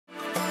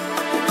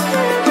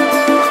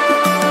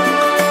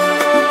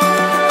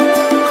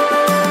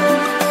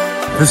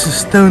This is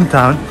Stone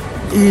Town.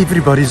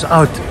 Everybody's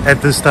out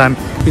at this time.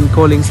 Been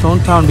calling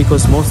Stone Town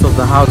because most of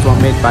the houses were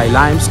made by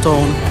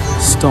limestone,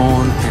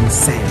 stone and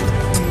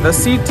sand. The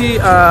city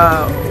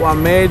was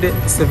made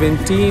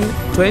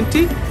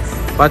 1720,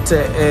 but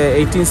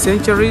 18th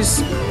centuries.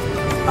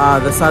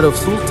 The son of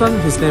Sultan,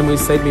 his name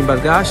is Said bin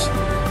Bargash,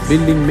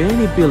 building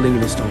many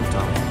buildings in Stone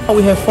Town.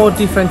 We have 4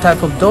 different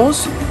types of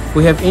doors.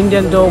 We have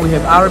Indian door, we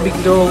have Arabic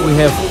door, we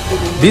have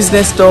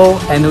business door,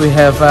 and we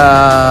have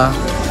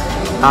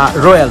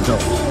royal door.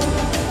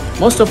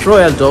 Most of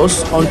royal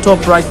doors on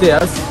top right there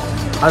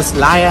has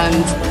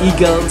lions,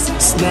 eagles,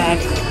 snake.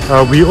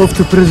 We're off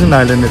to Prison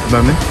Island at the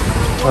moment.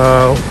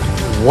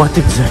 What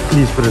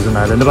exactly is Prison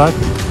Island about?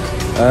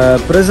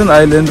 Prison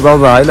Island, well,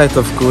 the highlight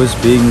of course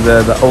being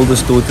the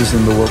oldest tortoise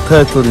in the world,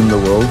 turtle in the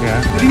world.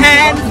 Yeah.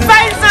 And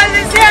Faizal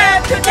is here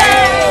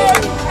today!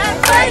 And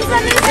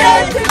Faizal is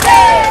here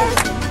today!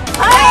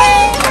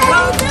 Hey,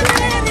 how the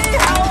lady,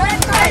 how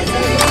and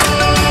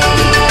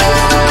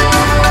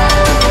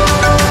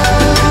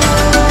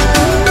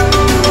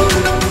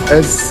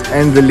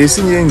And the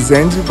lesson here in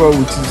Zanzibar,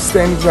 which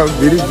stands out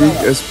very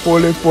big, is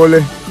pole pole,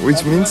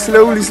 which means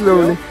slowly,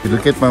 slowly. If you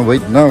look at my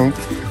weight now,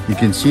 you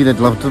can see that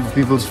a lot of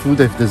people's food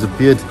have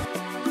disappeared.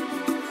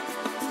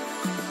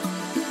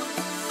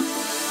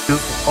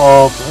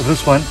 Of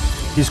this one,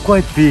 he's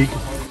quite big.